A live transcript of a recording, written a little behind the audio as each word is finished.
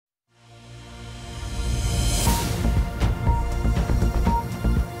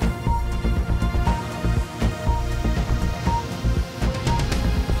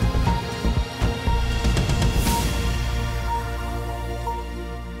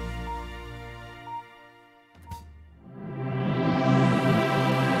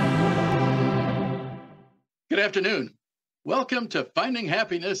Good afternoon. Welcome to Finding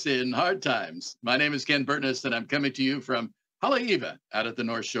Happiness in Hard Times. My name is Ken Burtness, and I'm coming to you from Haleiwa out at the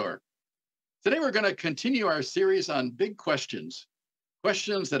North Shore. Today, we're going to continue our series on big questions,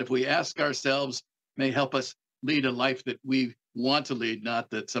 questions that if we ask ourselves may help us lead a life that we want to lead, not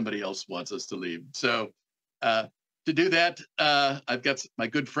that somebody else wants us to lead. So to do that, I've got my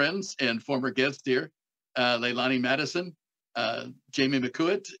good friends and former guests here, Leilani Madison, Jamie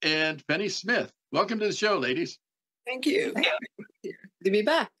McOuat, and Penny Smith. Welcome to the show, ladies. Thank you. Good to be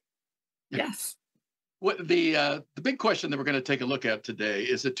back. Yes. What the big question that we're going to take a look at today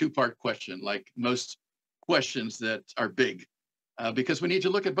is a two-part question, like most questions that are big, because we need to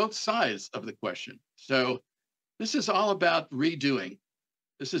look at both sides of the question. So this is all about redoing.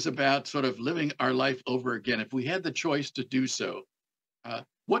 This is about sort of living our life over again. If we had the choice to do so,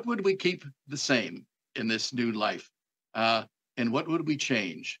 what would we keep the same in this new life? And what would we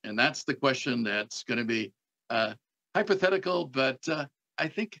change? And that's the question that's going to be hypothetical, but I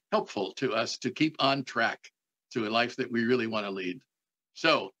think helpful to us to keep on track to a life that we really want to lead.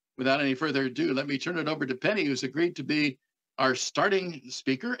 So without any further ado, let me turn it over to Penny, who's agreed to be our starting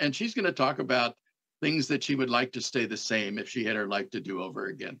speaker. And she's going to talk about things that she would like to stay the same if she had her life to do over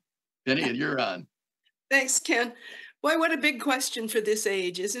again. Penny, and you're on. Thanks, Ken. Boy, what a big question for this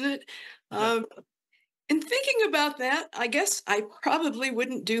age, isn't it? In thinking about that, I guess I probably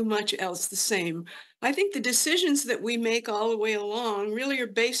wouldn't do much else the same. I think the decisions that we make all the way along really are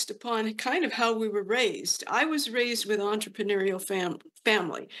based upon kind of how we were raised. I was raised with entrepreneurial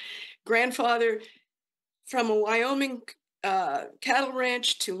family. Grandfather from a Wyoming cattle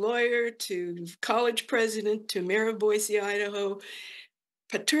ranch to lawyer to college president to mayor of Boise, Idaho.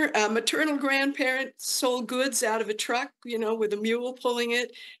 Maternal grandparent sold goods out of a truck, with a mule pulling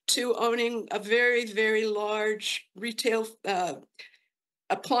it, to owning a very, very large retail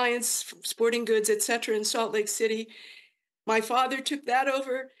appliance, sporting goods, etc. in Salt Lake City. My father took that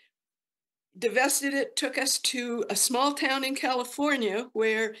over, divested it, took us to a small town in California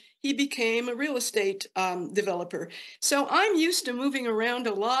where he became a real estate developer. So I'm used to moving around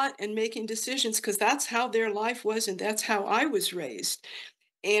a lot and making decisions because that's how their life was and that's how I was raised.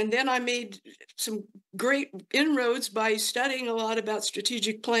 And then I made some great inroads by studying a lot about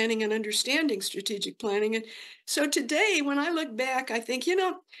strategic planning and understanding strategic planning. And so today, when I look back, I think,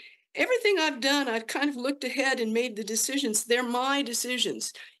 everything I've done, I've kind of looked ahead and made the decisions. They're my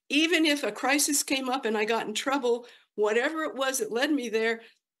decisions. Even if a crisis came up and I got in trouble, whatever it was that led me there,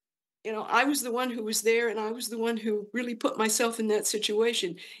 I was the one who was there and I was the one who really put myself in that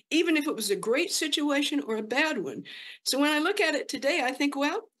situation, even if it was a great situation or a bad one. So when I look at it today, I think,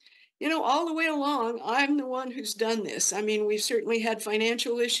 well, all the way along, I'm the one who's done this. I mean, we've certainly had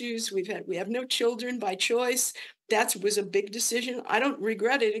financial issues. We have no children by choice. That was a big decision. I don't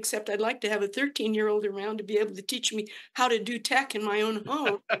regret it, except I'd like to have a 13-year-old around to be able to teach me how to do tech in my own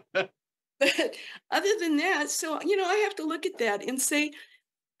home. But other than that, so, I have to look at that and say,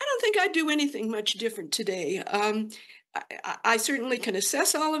 I don't think I'd do anything much different today. I certainly can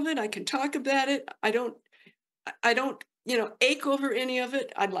assess all of it. I can talk about it. I don't, ache over any of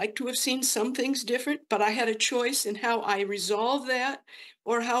it. I'd like to have seen some things different, but I had a choice in how I resolve that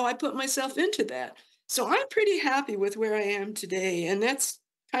or how I put myself into that. So I'm pretty happy with where I am today. And that's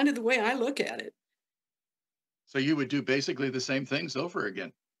kind of the way I look at it. So you would do basically the same things over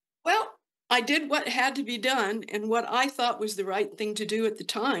again? Well, I did what had to be done and what I thought was the right thing to do at the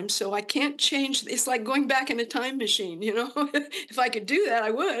time. So I can't change. It's like going back in a time machine, If I could do that,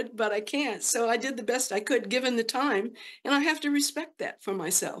 I would, but I can't. So I did the best I could given the time, and I have to respect that for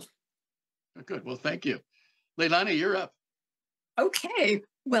myself. Good. Well, thank you. Leilani, you're up. Okay.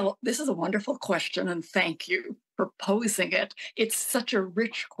 Well, this is a wonderful question, and thank you for posing it. It's such a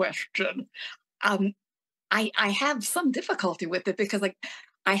rich question. I have some difficulty with it because,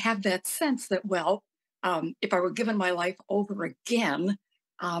 I have that sense that, if I were given my life over again,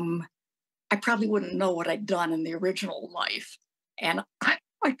 I probably wouldn't know what I'd done in the original life. And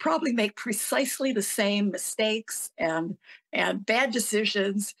I'd probably make precisely the same mistakes and bad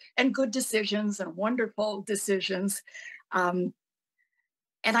decisions and good decisions and wonderful decisions. And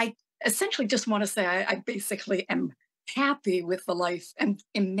I essentially just want to say I basically am happy with the life and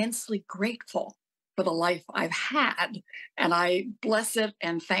immensely grateful for the life I've had. And I bless it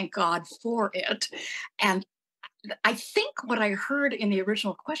and thank God for it. And I think what I heard in the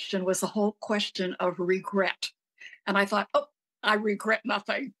original question was the whole question of regret. And I thought, I regret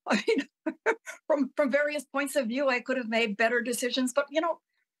nothing. I mean, from various points of view, I could have made better decisions, but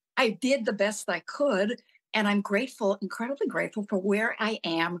I did the best I could. And I'm grateful, incredibly grateful for where I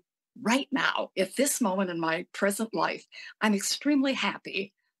am right now at this moment in my present life. I'm extremely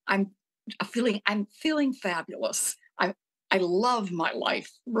happy. I'm I'm feeling fabulous. I love my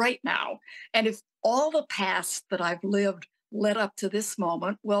life right now. And if all the past that I've lived led up to this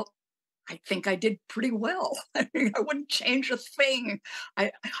moment, well, I think I did pretty well. I mean, I wouldn't change a thing.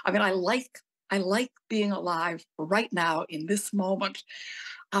 I, I mean, I like being alive right now in this moment.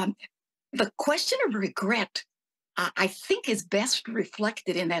 Um, the question of regret, I think, is best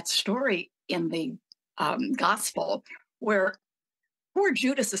reflected in that story in the gospel, where poor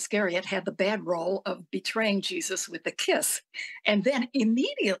Judas Iscariot had the bad role of betraying Jesus with a kiss, and then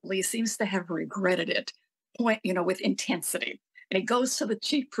immediately seems to have regretted it, with intensity. And he goes to the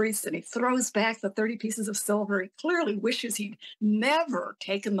chief priest and he throws back the 30 pieces of silver. He clearly wishes he'd never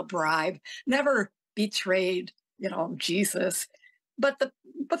taken the bribe, never betrayed, Jesus. But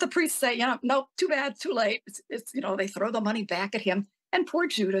the priests say, no, too bad, too late. It's they throw the money back at him, and poor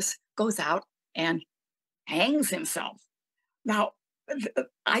Judas goes out and hangs himself. Now,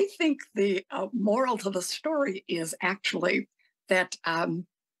 I think the moral to the story is actually that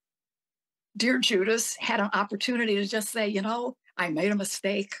dear Judas had an opportunity to just say, I made a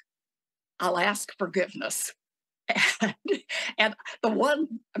mistake. I'll ask forgiveness. And the one,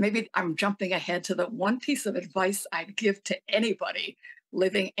 maybe I'm jumping ahead to the one piece of advice I'd give to anybody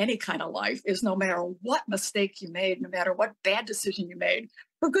living any kind of life is, no matter what mistake you made, no matter what bad decision you made,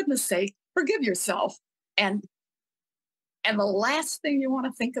 for goodness sake, forgive yourself. And the last thing you want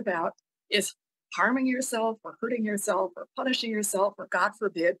to think about is harming yourself or hurting yourself or punishing yourself or, God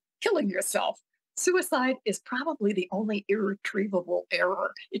forbid, killing yourself. Suicide is probably the only irretrievable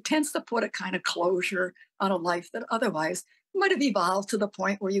error. It tends to put a kind of closure on a life that otherwise might have evolved to the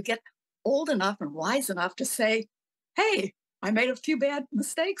point where you get old enough and wise enough to say, hey, I made a few bad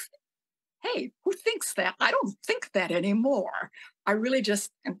mistakes. Hey, who thinks that? I don't think that anymore. I really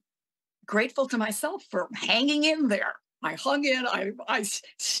just am grateful to myself for hanging in there. I hung in, I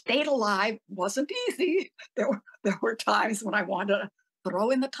stayed alive. It wasn't easy. There were times when I wanted to throw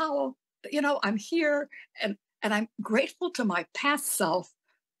in the towel. But, I'm here, and I'm grateful to my past self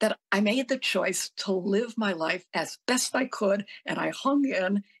that I made the choice to live my life as best I could, and I hung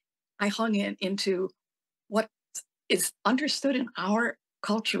in into what is understood in our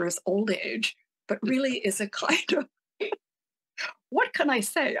culture as old age, but really is a kind of, what can I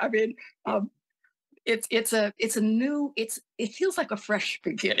say? I mean, it feels like a fresh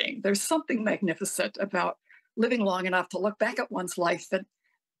beginning. There's something magnificent about living long enough to look back at one's life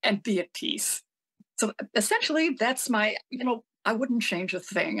and be at peace. So essentially, that's my, I wouldn't change a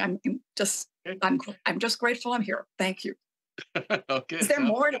thing. I'm just grateful I'm here. Thank you. Okay. Is there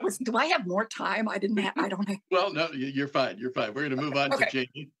more? Do I have more time? I don't have. Well, no, you're fine. You're fine. We're going to move on to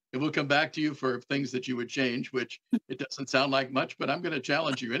Jamie, and we'll come back to you for things that you would change, which it doesn't sound like much, but I'm going to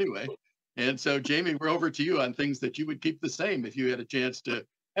challenge you anyway. And so, Jamie, we're over to you on things that you would keep the same if you had a chance to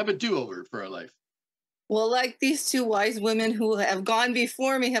have a do-over for a life. Well, like these two wise women who have gone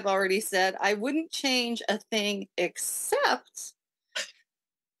before me have already said, I wouldn't change a thing, except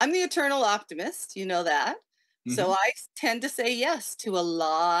I'm the eternal optimist. You know that. Mm-hmm. So I tend to say yes to a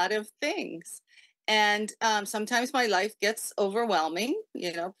lot of things. And sometimes my life gets overwhelming.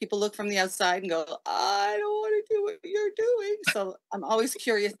 People look from the outside and go, I don't want to do what you're doing. So I'm always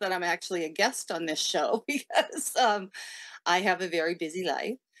curious that I'm actually a guest on this show because I have a very busy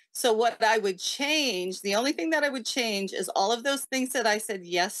life. So what I would change, the only thing that I would change is all of those things that I said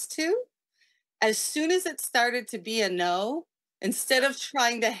yes to. As soon as it started to be a no, instead of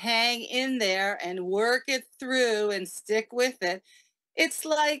trying to hang in there and work it through and stick with it, it's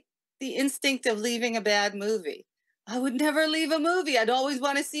like the instinct of leaving a bad movie. I would never leave a movie. I'd always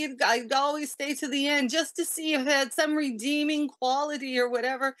want to see it. I'd always stay to the end just to see if it had some redeeming quality or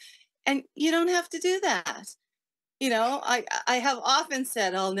whatever. And you don't have to do that. I have often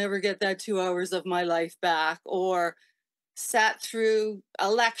said, I'll never get that 2 hours of my life back, or sat through a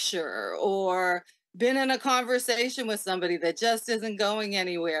lecture, or been in a conversation with somebody that just isn't going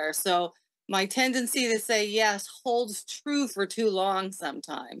anywhere. So my tendency to say yes holds true for too long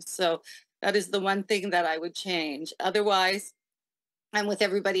sometimes. So that is the one thing that I would change. Otherwise, I'm with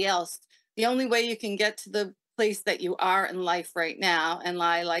everybody else. The only way you can get to the place that you are in life right now, and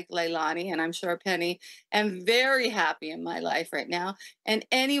I, like Leilani, and I'm sure Penny, am very happy in my life right now. And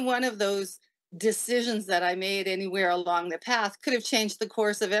any one of those decisions that I made anywhere along the path could have changed the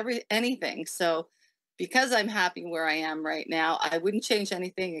course of anything. So because I'm happy where I am right now, I wouldn't change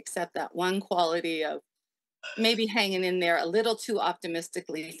anything except that one quality of maybe hanging in there a little too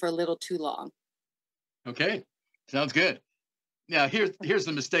optimistically for a little too long. Okay, sounds good. Now, here's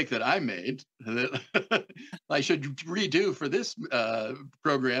the mistake that I made that I should redo for this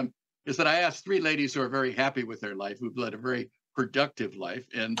program, is that I asked three ladies who are very happy with their life, who've led a very productive life.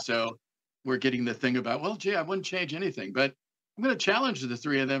 And so we're getting the thing about, well, gee, I wouldn't change anything. But I'm going to challenge the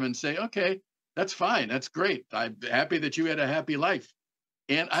three of them and say, okay, that's fine. That's great. I'm happy that you had a happy life.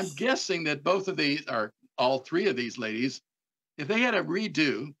 And I'm guessing that both of these, or all three of these ladies, if they had a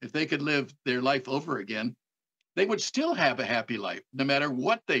redo, if they could live their life over again, they would still have a happy life, no matter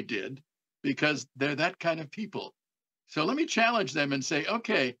what they did, because they're that kind of people. So let me challenge them and say,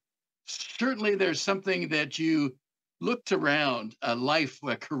 okay, certainly there's something that you looked around, a life,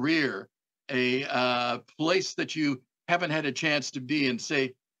 a career, a place that you haven't had a chance to be, and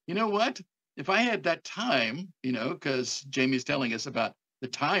say, you know what? If I had that time, because Jamie's telling us about the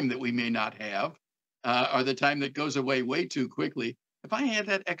time that we may not have, or the time that goes away way too quickly. If I had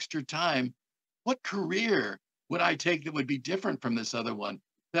that extra time, what career would I take that would be different from this other one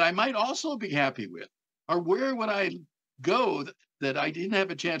that I might also be happy with? Or where would I go that I didn't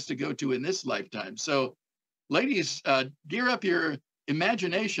have a chance to go to in this lifetime? So, ladies, gear up your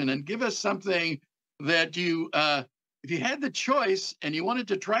imagination and give us something that you, if you had the choice and you wanted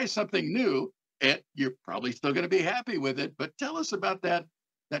to try something new, and you're probably still going to be happy with it, but tell us about that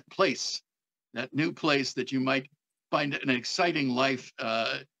place, that new place that you might find an exciting life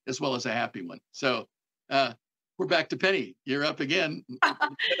as well as a happy one. So we're back to Penny. You're up again.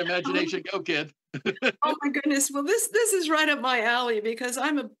 Imagination, go, kid. Oh my goodness! Well, this is right up my alley because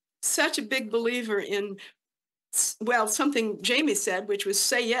I'm such a big believer in, well, something Jamie said, which was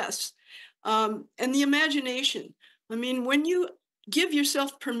say yes, and the imagination. I mean, when you give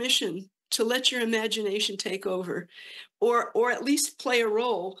yourself permission to let your imagination take over, or at least play a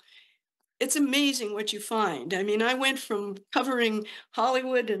role, it's amazing what you find. I mean, I went from covering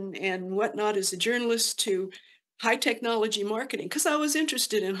Hollywood and whatnot as a journalist to high technology marketing because I was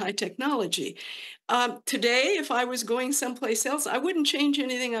interested in high technology. Today, if I was going someplace else, I wouldn't change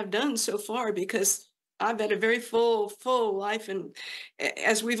anything I've done so far because I've had a very full life. And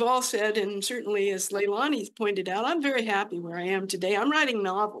as we've all said, and certainly as Leilani pointed out, I'm very happy where I am today. I'm writing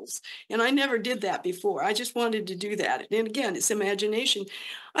novels, and I never did that before. I just wanted to do that. And again, it's imagination.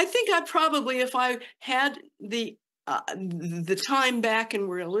 I think I probably, if I had the time back and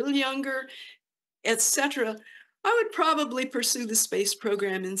were a little younger, etc., I would probably pursue the space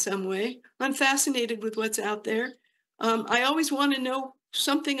program in some way. I'm fascinated with what's out there. I always want to know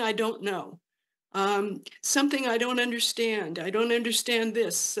something I don't know. Something I don't understand. I don't understand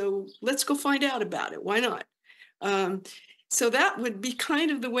this. So let's go find out about it. Why not? So that would be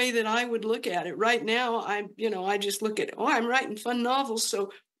kind of the way that I would look at it. Right now, I just look at, I'm writing fun novels.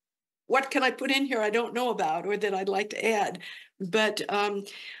 So what can I put in here I don't know about or that I'd like to add? But I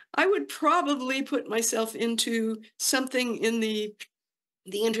would probably put myself into something in the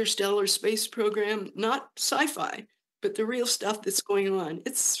interstellar space program, not sci-fi, but the real stuff that's going on.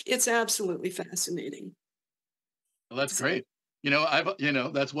 It's absolutely fascinating. Well, that's great.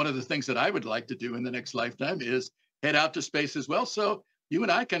 That's one of the things that I would like to do in the next lifetime is head out to space as well. So you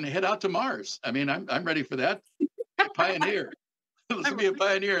and I can head out to Mars. I mean, I'm ready for that. Pioneer. Let's be a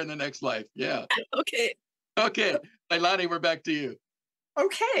pioneer in the next life. Yeah. Okay. Okay. Leilani, we're back to you.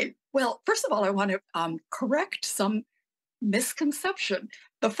 Okay. Well, first of all, I want to correct some misconception.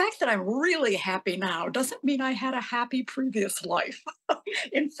 The fact that I'm really happy now doesn't mean I had a happy previous life.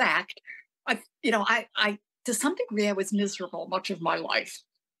 In fact, I to some degree, I was miserable much of my life.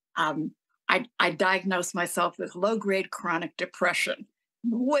 I diagnosed myself with low-grade chronic depression,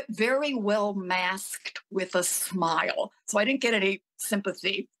 very well masked with a smile. So I didn't get any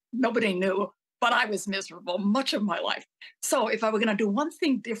sympathy. Nobody knew, but I was miserable much of my life. So if I were going to do one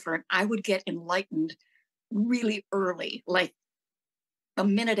thing different, I would get enlightened really early, like a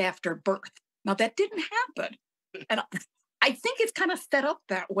minute after birth. Now, that didn't happen. And I think it's kind of set up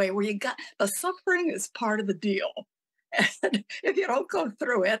that way, where the suffering is part of the deal. And if you don't go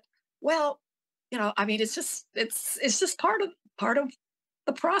through it, well, I mean, it's just part of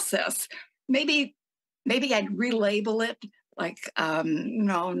the process. Maybe I'd relabel it, like,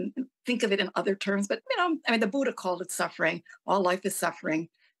 think of it in other terms. But, I mean, the Buddha called it suffering. All life is suffering.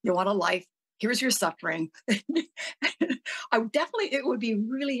 You want a life, here's your suffering. It would be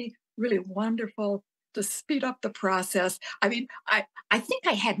really, really wonderful to speed up the process. I mean, I think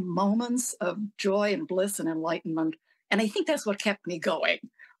I had moments of joy and bliss and enlightenment, and I think that's what kept me going.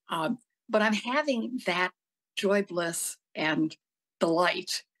 But I'm having that joy, bliss, and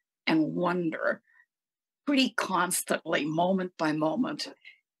delight and wonder pretty constantly, moment by moment.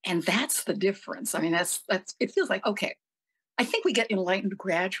 And that's the difference. I mean, it feels like, okay, I think we get enlightened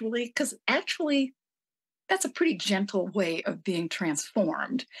gradually, because actually that's a pretty gentle way of being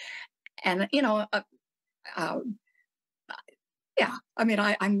transformed. And, yeah, I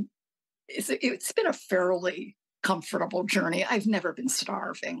mean, it's been a fairly comfortable journey. I've never been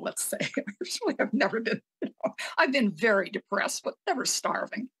starving, let's say. I've never been, I've been very depressed, but never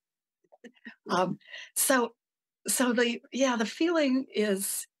starving. Um, so, the feeling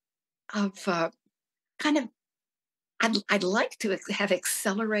is of kind of, I'd like to have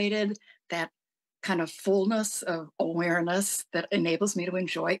accelerated that kind of fullness of awareness that enables me to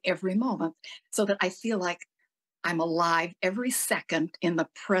enjoy every moment so that I feel like I'm alive every second in the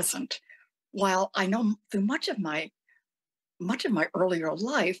present. While I know through much of my earlier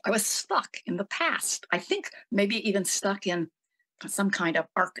life, I was stuck in the past. I think maybe even stuck in some kind of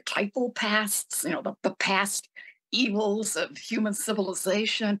archetypal pasts, the past evils of human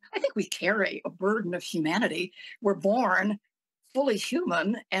civilization. I think we carry a burden of humanity. We're born fully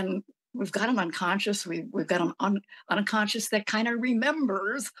human, and we've got an unconscious, we've got an unconscious that kind of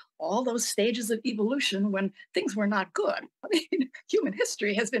remembers all those stages of evolution when things were not good. I mean, human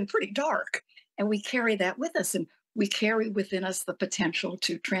history has been pretty dark, and we carry that with us, and we carry within us the potential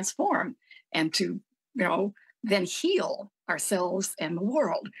to transform and to, then heal ourselves and the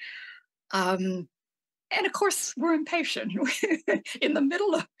world. And of course, we're impatient. in the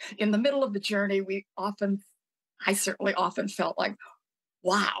middle of the journey, I certainly often felt like,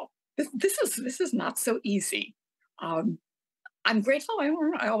 wow, this is not so easy. I'm grateful.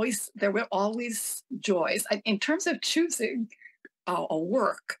 There were always joys. In terms of choosing a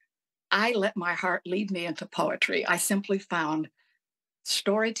work, I let my heart lead me into poetry. I simply found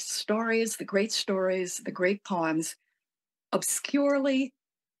stories, the great poems, obscurely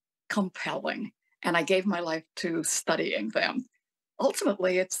compelling, and I gave my life to studying them.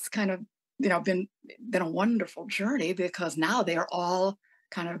 Ultimately, it's kind of been a wonderful journey because now they are all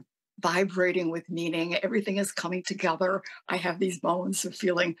kind of vibrating with meaning. Everything is coming together. I have these moments of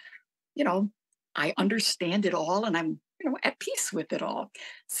feeling, I understand it all, and I'm at peace with it all.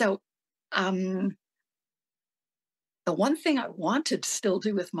 So the one thing I wanted to still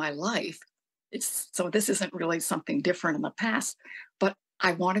do with my life is, so this isn't really something different in the past, but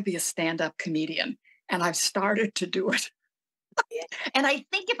I want to be a stand-up comedian, and I've started to do it. And I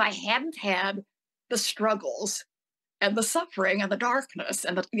think if I hadn't had the struggles and the suffering and the darkness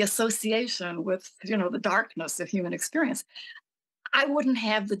and the association with, the darkness of human experience, I wouldn't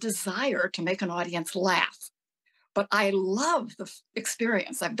have the desire to make an audience laugh. But I love the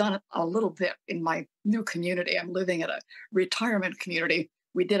experience. I've done it a little bit in my new community. I'm living at a retirement community.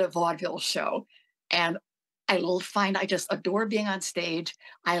 We did a vaudeville show, and I find I just adore being on stage.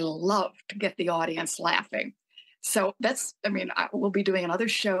 I love to get the audience laughing. So we'll be doing another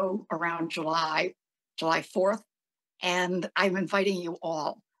show around July 4th, and I'm inviting you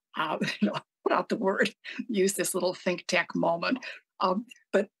all, put out the word, use this little ThinkTech moment.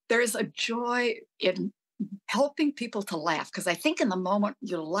 But there's a joy in helping people to laugh, because I think in the moment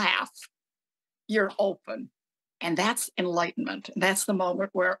you laugh, you're open. And that's enlightenment. That's the moment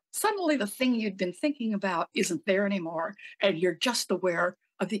where suddenly the thing you'd been thinking about isn't there anymore. And you're just aware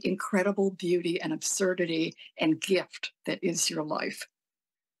of the incredible beauty and absurdity and gift that is your life.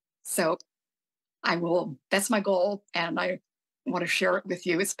 So that's my goal. And I want to share it with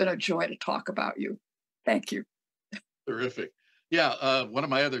you. It's been a joy to talk about you. Thank you. Terrific. Yeah. One of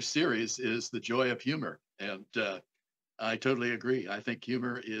my other series is The Joy of Humor. And I totally agree. I think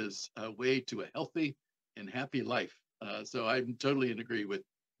humor is a way to a healthy and happy life. So I'm totally in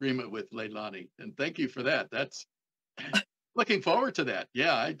agreement with Leilani. And thank you for that. That's looking forward to that.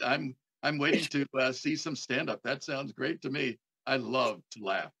 Yeah, I'm waiting to see some stand-up. That sounds great to me. I love to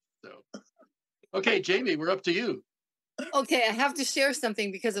laugh. So, okay, Jamie, we're up to you. Okay, I have to share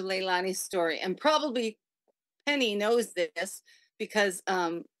something because of Leilani's story, and probably Penny knows this because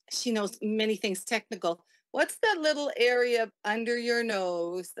she knows many things technical. What's that little area under your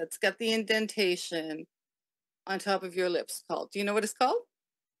nose that's got the indentation on top of your lips called? Do you know what it's called?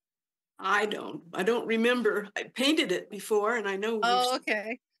 I don't remember. I painted it before, and I know. Oh,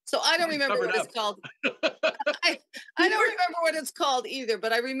 okay. So I don't remember what it's called. I don't remember what it's called either,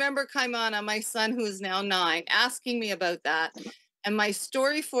 but I remember Kaimana, my son, who is now 9, asking me about that. And my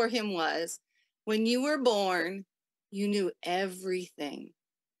story for him was, when you were born, you knew everything.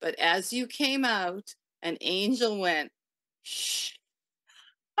 But as you came out, an angel went, shh,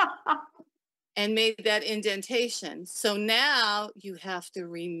 and made that indentation. So now you have to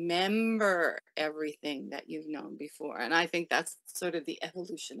remember everything that you've known before. And I think that's sort of the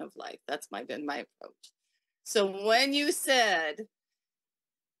evolution of life. That's been my approach. So when you said,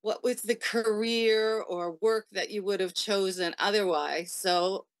 what was the career or work that you would have chosen otherwise?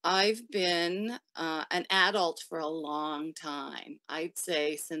 So I've been an adult for a long time. I'd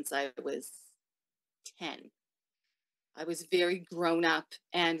say since I was 10. I was very grown up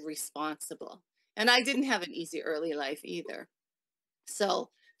and responsible. And I didn't have an easy early life either. So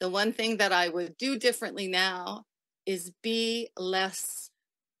the one thing that I would do differently now is be less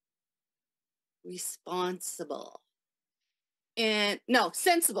responsible. And no,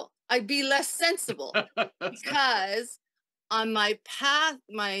 sensible. I'd be less sensible because on my path,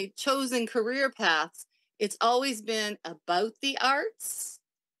 my chosen career paths, it's always been about the arts,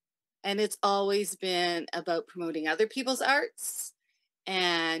 and it's always been about promoting other people's arts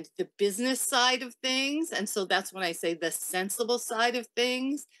and the business side of things. And so that's when I say the sensible side of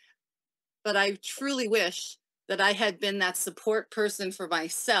things. But I truly wish that I had been that support person for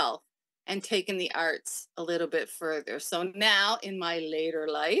myself and taken the arts a little bit further. So now in my later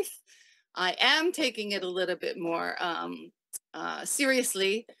life, I am taking it a little bit more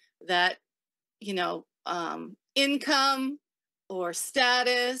seriously, that, you know, income or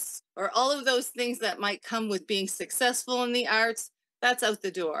status or all of those things that might come with being successful in the arts, that's out the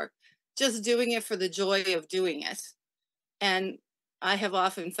door. Just doing it for the joy of doing it. And I have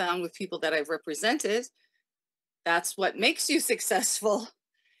often found with people that I've represented, that's what makes you successful,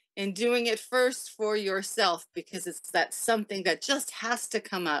 in doing it first for yourself, because it's that something that just has to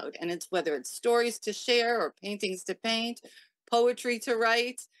come out. And it's whether it's stories to share or paintings to paint, poetry to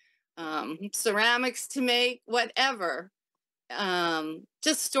write, ceramics to make, whatever.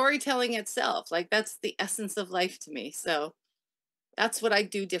 Just storytelling itself, like that's the essence of life to me. So that's what I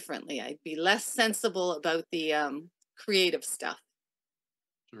do differently. I'd be less sensible about the creative stuff.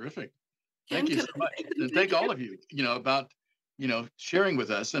 Terrific. Thank you so much. And thank all of you, about, sharing with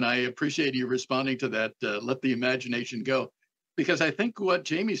us. And I appreciate you responding to that, let the imagination go, because I think what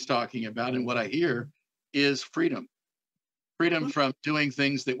Jamie's talking about and what I hear is freedom. Freedom from doing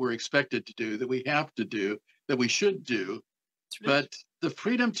things that we're expected to do, that we have to do, that we should do. Right. But the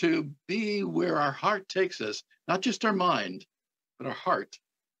freedom to be where our heart takes us, not just our mind, but our heart.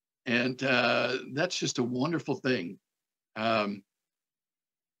 And that's just a wonderful thing.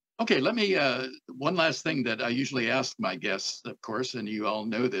 Okay, let me, one last thing that I usually ask my guests, of course, and you all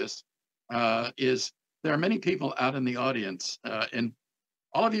know this, is there are many people out in the audience, and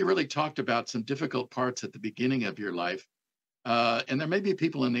all of you really talked about some difficult parts at the beginning of your life. And there may be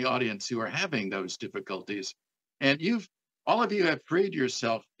people in the audience who are having those difficulties. And all of you have freed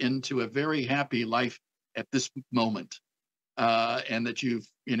yourself into a very happy life at this moment. And that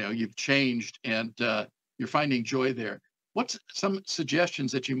you've changed, and you're finding joy there. What's some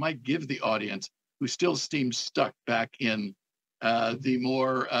suggestions that you might give the audience who still seems stuck back in the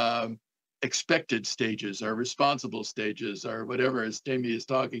more expected stages or responsible stages or whatever, as Jamie is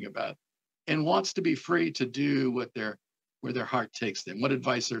talking about, and wants to be free to do where their heart takes them? What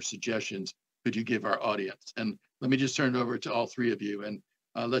advice or suggestions could you give our audience? And let me just turn it over to all three of you, and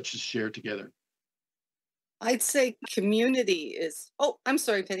let's just share together. I'd say community is, oh, I'm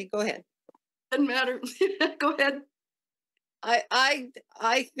sorry, Penny, go ahead. Doesn't matter. Go ahead.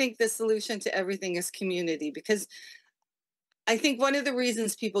 I think the solution to everything is community, because I think one of the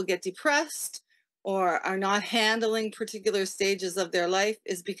reasons people get depressed or are not handling particular stages of their life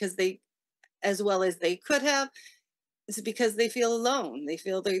is because they, as well as they could have, is because they feel alone. They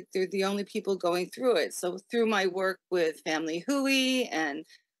feel they're the only people going through it. So through my work with Family Hui and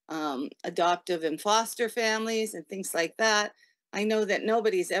adoptive and foster families and things like that, I know that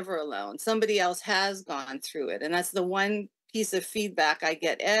nobody's ever alone. Somebody else has gone through it. And that's the one piece of feedback I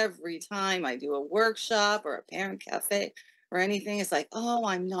get every time I do a workshop or a parent cafe or anything. It's like, oh,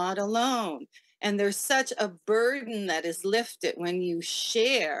 I'm not alone. And there's such a burden that is lifted when you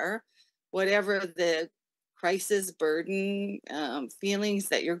share whatever the crisis, burden, feelings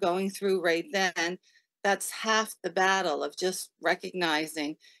that you're going through right then. That's half the battle of just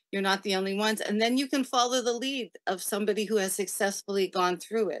recognizing you're not the only ones. And then you can follow the lead of somebody who has successfully gone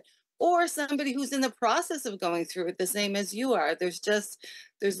through it, or somebody who's in the process of going through it the same as you are.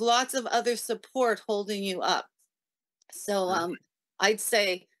 There's lots of other support holding you up. So I'd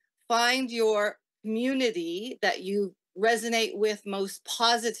say find your community that you resonate with most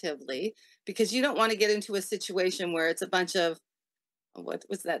positively, because you don't want to get into a situation where it's a bunch of, what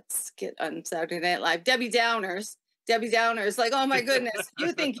was that skit on Saturday Night Live? Debbie Downers, like, oh my goodness,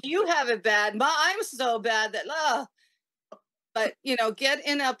 you think you have it bad. I'm so bad that, But, get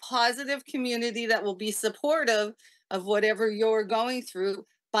in a positive community that will be supportive of whatever you're going through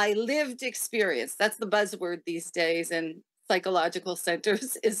by lived experience. That's the buzzword these days in psychological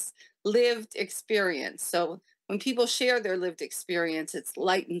centers, is lived experience. So when people share their lived experience, it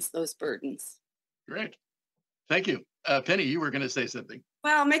lightens those burdens. Great. Thank you. Penny, you were going to say something.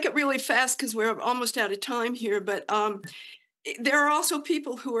 Well, I'll make it really fast because we're almost out of time here. But there are also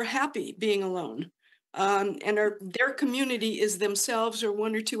people who are happy being alone. and their community is themselves or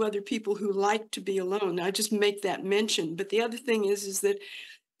one or two other people who like to be alone. I just make that mention. But the other thing is that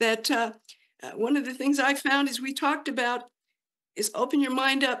one of the things I found is we talked about is open your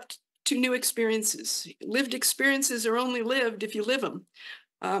mind up to new experiences. Lived experiences are only lived if you live them.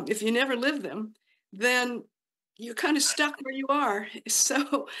 If you never live them, then you're kind of stuck where you are.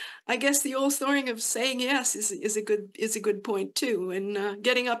 So I guess the old story of saying yes is a good point too. And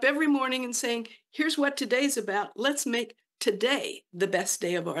getting up every morning and saying, here's what today's about. Let's make today the best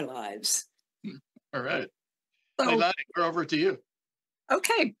day of our lives. All right. So, Leilani, we're over to you.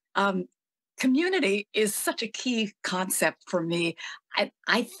 Okay. Community is such a key concept for me.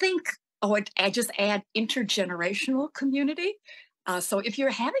 I think, I just add intergenerational community. So if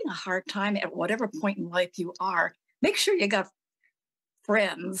you're having a hard time at whatever point in life you are, make sure you got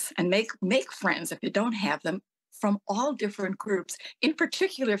friends and make friends if you don't have them from all different groups. In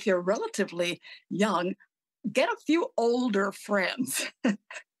particular, if you're relatively young, get a few older friends.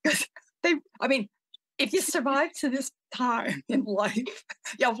 Because if you survive to this time in life,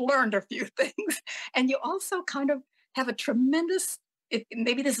 you've learned a few things. And you also kind of have a tremendous,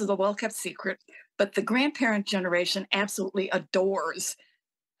 maybe this is a well-kept secret, but the grandparent generation absolutely adores,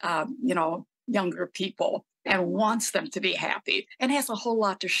 younger people and wants them to be happy and has a whole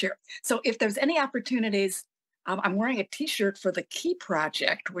lot to share. So if there's any opportunities, I'm wearing a T-shirt for the Key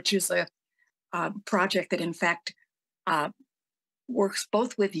Project, which is a project that, in fact, works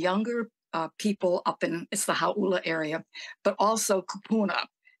both with younger people up in, it's the Hauula area, but also Kupuna.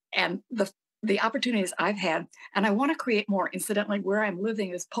 And the opportunities I've had, and I want to create more. Incidentally, where I'm living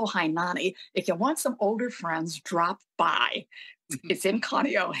is Pohainani. If you want some older friends, drop by. It's in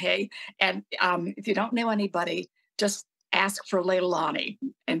Kaneohe. And if you don't know anybody, just ask for Leilani,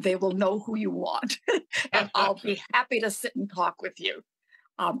 and they will know who you want. And I'll be happy to sit and talk with you.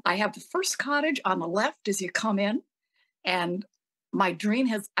 I have the first cottage on the left as you come in. And my dream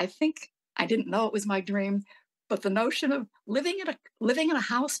I didn't know it was my dream, but the notion of living in a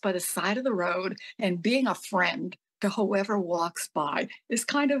house by the side of the road and being a friend to whoever walks by is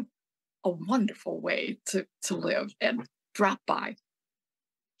kind of a wonderful way to live, and drop by.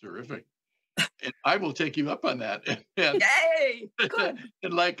 Terrific. And I will take you up on that. Yay! Good.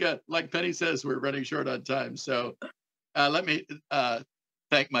 And like Penny says, we're running short on time. So let me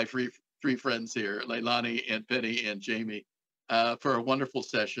thank my three friends here, Leilani and Penny and Jamie, for a wonderful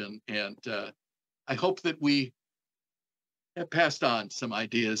session. And I hope that we have passed on some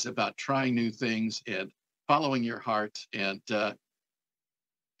ideas about trying new things and following your heart and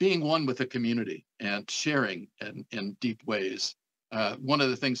being one with the community and sharing in deep ways. One of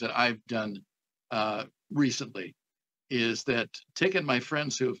the things that I've done recently is that taken my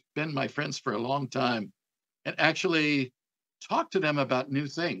friends who have been my friends for a long time and actually talk to them about new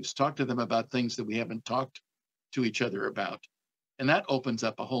things, talk to them about things that we haven't talked to each other about. And that opens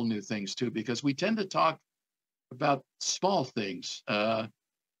up a whole new things too, because we tend to talk about small things,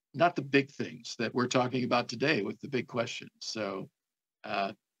 not the big things that we're talking about today with the big questions. So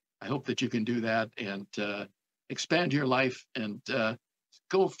I hope that you can do that and expand your life and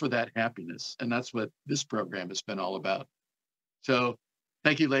go for that happiness. And that's what this program has been all about. So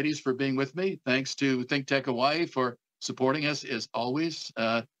thank you, ladies, for being with me. Thanks to ThinkTech Hawaii for supporting us as always.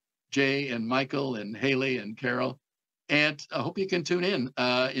 Jay and Michael and Haley and Carol. And I hope you can tune in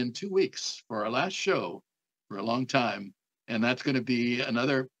 2 weeks for our last show for a long time. And that's going to be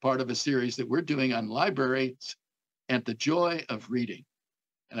another part of a series that we're doing on libraries and the joy of reading.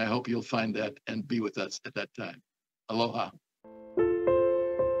 And I hope you'll find that and be with us at that time. Aloha.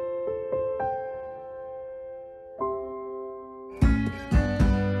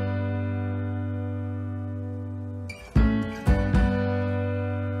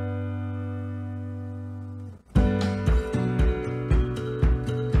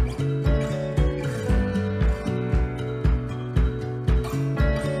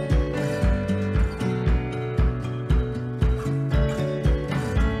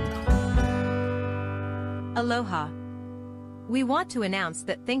 Aloha. We want to announce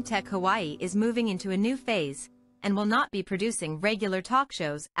that ThinkTech Hawaii is moving into a new phase and will not be producing regular talk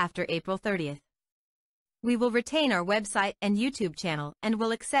shows after April 30th. We will retain our website and YouTube channel and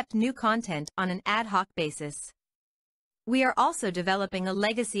will accept new content on an ad hoc basis. We are also developing a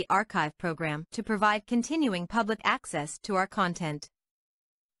legacy archive program to provide continuing public access to our content.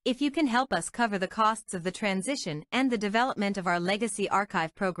 If you can help us cover the costs of the transition and the development of our legacy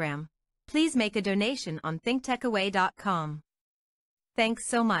archive program, please make a donation on thinktechaway.com. Thanks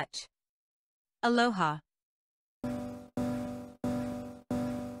so much. Aloha.